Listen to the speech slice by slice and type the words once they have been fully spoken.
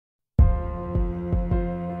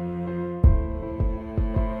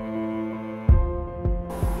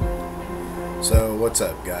So what's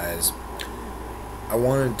up, guys? I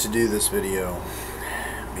wanted to do this video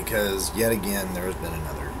because yet again there has been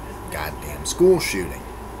another goddamn school shooting.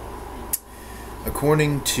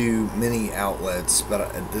 According to many outlets, but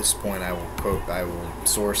at this point I will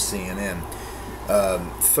source CNN.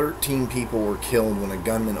 13 people were killed when a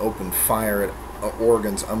gunman opened fire at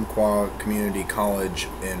Oregon's Umpqua Community College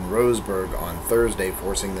in Roseburg on Thursday,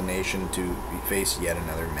 forcing the nation to face yet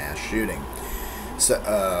another mass shooting.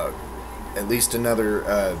 So, they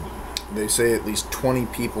say at least 20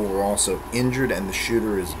 people were also injured, and the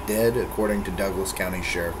shooter is dead, according to Douglas County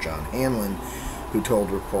Sheriff John Hanlon, who told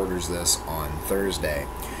reporters this on Thursday.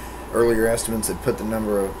 Earlier estimates had put the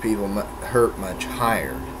number of people hurt much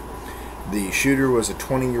higher. The shooter was a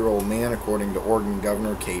 20-year-old man, according to Oregon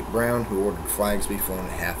Governor Kate Brown, who ordered flags be flown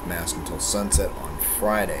at half-mast until sunset on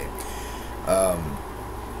Friday.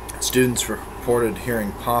 Students reported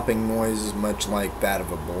hearing popping noises much like that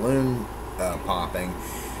of a balloon popping,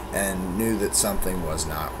 and knew that something was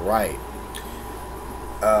not right.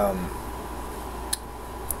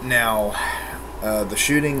 The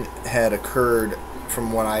shooting had occurred,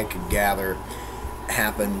 from what I could gather,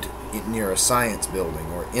 happened near a science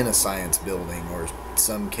building, or in a science building, or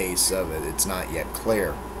some case of it. It's not yet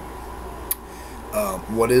clear.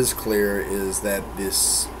 What is clear is that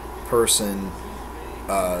this person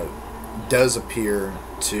does appear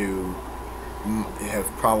to have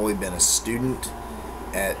probably been a student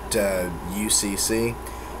at UCC,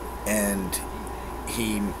 and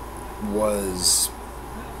he was,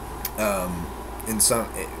 as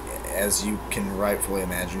you can rightfully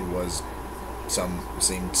imagine,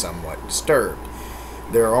 seemed somewhat disturbed.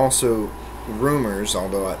 There are also rumors,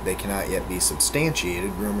 although they cannot yet be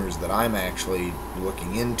substantiated, rumors that I'm actually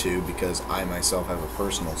looking into because I myself have a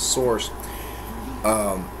personal source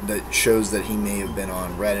that shows that he may have been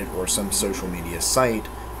on Reddit or some social media site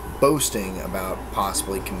boasting about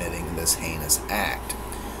possibly committing this heinous act.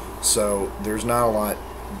 So there's not a lot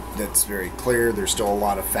that's very clear. There's still a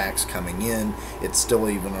lot of facts coming in. It's still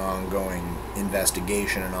even an ongoing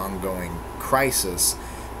investigation, an ongoing crisis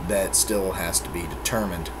that still has to be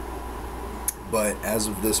determined. But as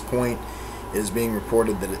of this point, it is being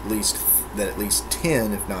reported that at least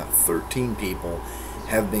 10, if not 13 people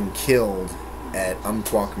have been killed at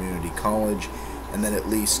Umpqua Community College, and that at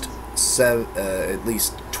least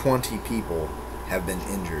 20 people have been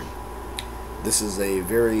injured. This is a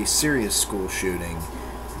very serious school shooting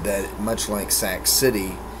that, much like Sac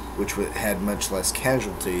City, which had much less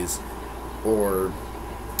casualties, or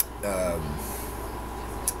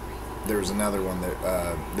there's another one,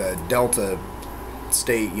 the Delta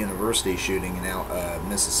State University shooting in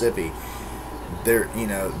Mississippi. There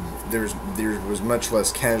was much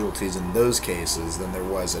less casualties in those cases than there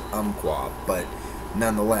was at Umpqua, but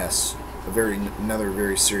nonetheless, another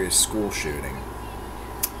very serious school shooting.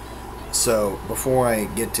 So, before I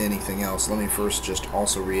get to anything else, let me first just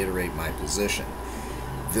also reiterate my position.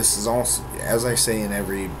 This is also, as I say in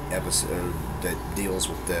every episode that deals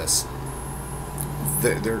with this,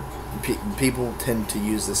 people tend to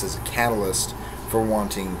use this as a catalyst for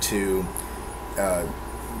wanting to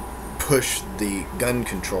push the gun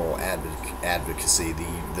control advocacy,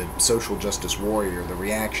 the social justice warrior, the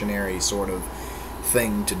reactionary sort of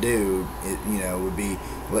thing to do. Would be,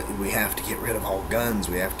 we have to get rid of all guns,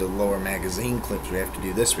 we have to lower magazine clips, we have to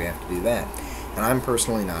do this, we have to do that. And I'm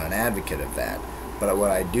personally not an advocate of that. But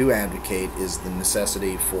what I do advocate is the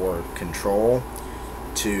necessity for control,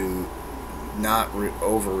 to not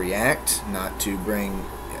overreact, not to bring,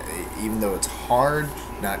 even though it's hard,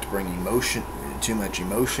 not to bring too much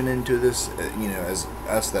emotion into this, as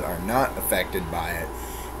us that are not affected by it,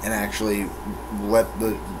 and actually let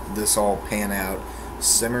this all pan out,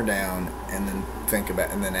 simmer down, and then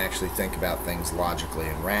actually think about things logically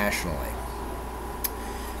and rationally.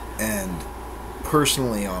 And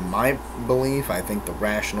personally, on my belief, I think the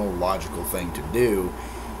rational, logical thing to do,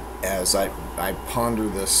 as I ponder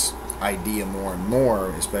this idea more and more,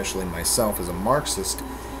 especially myself as a Marxist,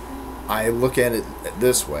 I look at it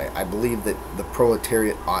this way. I believe that the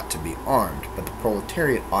proletariat ought to be armed, but the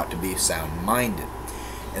proletariat ought to be sound-minded.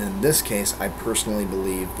 And in this case, I personally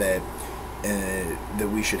believe that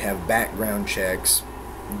we should have background checks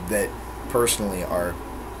that personally are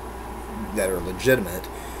legitimate,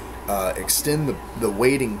 extend the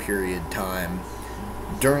waiting period time,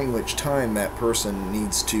 during which time that person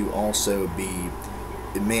needs to also be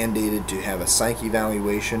mandated to have a psych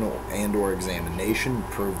evaluation or examination to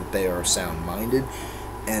prove that they are sound-minded,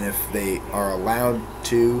 and if they are allowed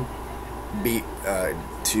to be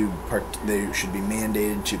they should be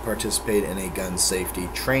mandated to participate in a gun safety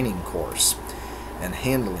training course and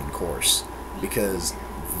handling course, because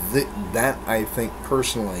that I think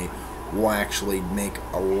personally will actually make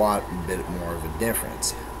a bit more of a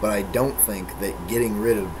difference. But I don't think that getting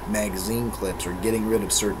rid of magazine clips or getting rid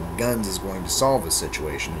of certain guns is going to solve a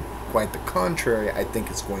situation. Quite the contrary, I think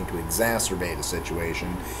it's going to exacerbate a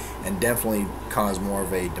situation and definitely cause more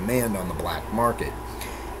of a demand on the black market.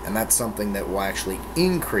 And that's something that will actually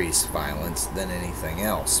increase violence than anything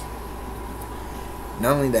else.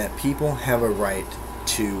 Not only that, people have a right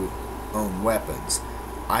to own weapons.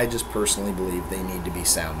 I just personally believe they need to be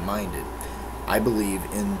sound-minded. I believe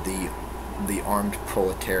in the armed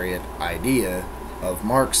proletariat idea of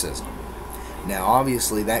Marxism. Now,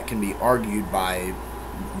 obviously, that can be argued by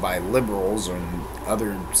liberals and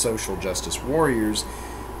other social justice warriors,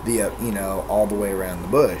 all the way around the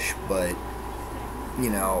bush. But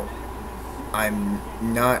I'm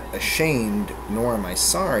not ashamed, nor am I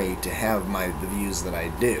sorry to have the views that I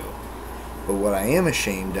do. But what I am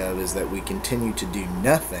ashamed of is that we continue to do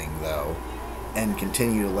nothing, though, and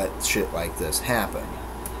continue to let shit like this happen.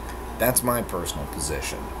 That's my personal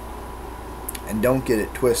position. And don't get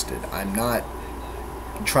it twisted. I'm not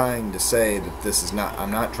trying to say that this is not. I'm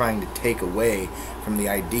not trying to take away from the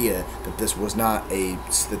idea that this was not a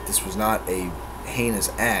heinous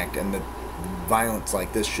act, and that violence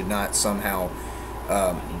like this should not somehow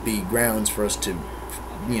be grounds for us to,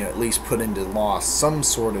 at least put into law some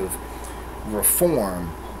sort of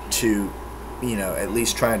reform to, at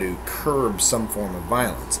least try to curb some form of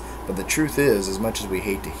violence. But the truth is, as much as we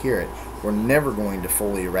hate to hear it, we're never going to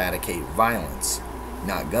fully eradicate violence.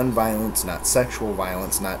 Not gun violence, not sexual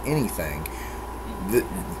violence, not anything.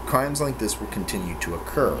 Crimes like this will continue to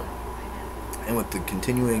occur. And with the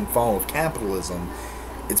continuing fall of capitalism,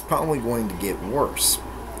 it's probably going to get worse.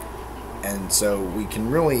 And so we can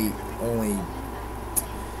really only...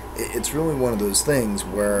 It's really one of those things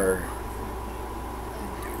where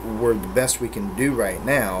the best we can do right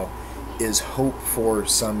now is hope for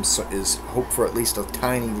at least a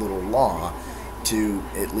tiny little law to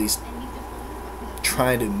at least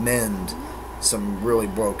try to mend some really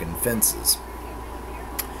broken fences.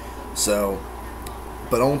 So,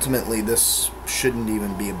 but ultimately this shouldn't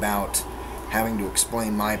even be about having to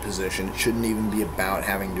explain my position. It shouldn't even be about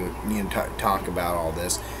having to talk about all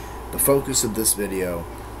this. The focus of this video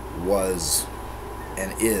was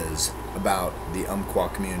and is about the Umpqua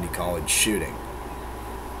Community College shooting.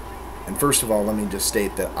 And first of all, let me just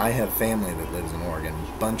state that I have family that lives in Oregon,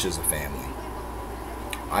 bunches of family.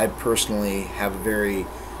 I personally have a very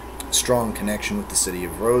strong connection with the city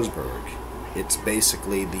of Roseburg. It's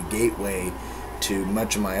basically the gateway to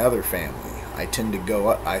much of my other family. I tend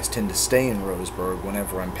to stay in Roseburg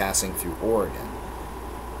whenever I'm passing through Oregon.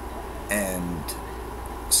 And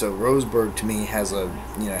so Roseburg to me has a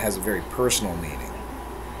very personal meaning.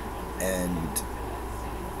 And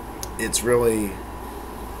it's really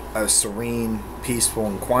a serene, peaceful,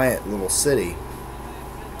 and quiet little city,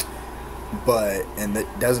 and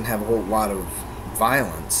that doesn't have a whole lot of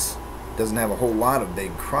violence, doesn't have a whole lot of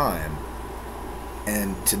big crime.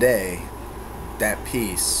 And today, that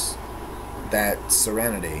peace, that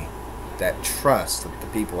serenity, that trust that the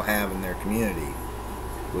people have in their community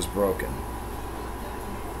was broken.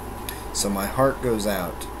 So my heart goes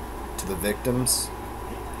out to the victims,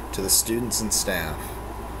 to the students and staff,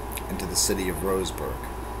 and to the city of Roseburg,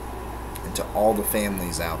 and to all the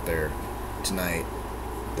families out there tonight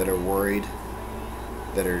that are worried,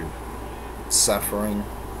 that are suffering,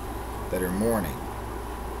 that are mourning.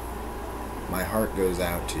 My heart goes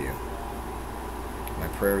out to you. My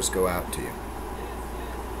prayers go out to you.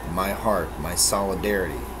 My heart, my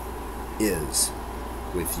solidarity is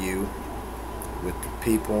with you, with the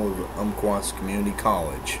people of Umpqua Community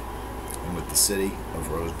College, and with the city of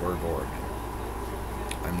Roseburg, Oregon.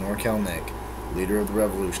 I'm NorCal Nick, leader of the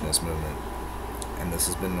Revolutionist Movement, and this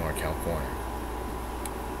has been NorCal Corner.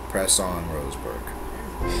 Press on, Roseburg.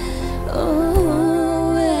 Oh,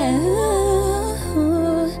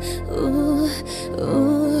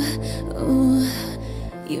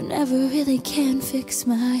 you never really can fix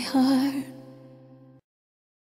my heart.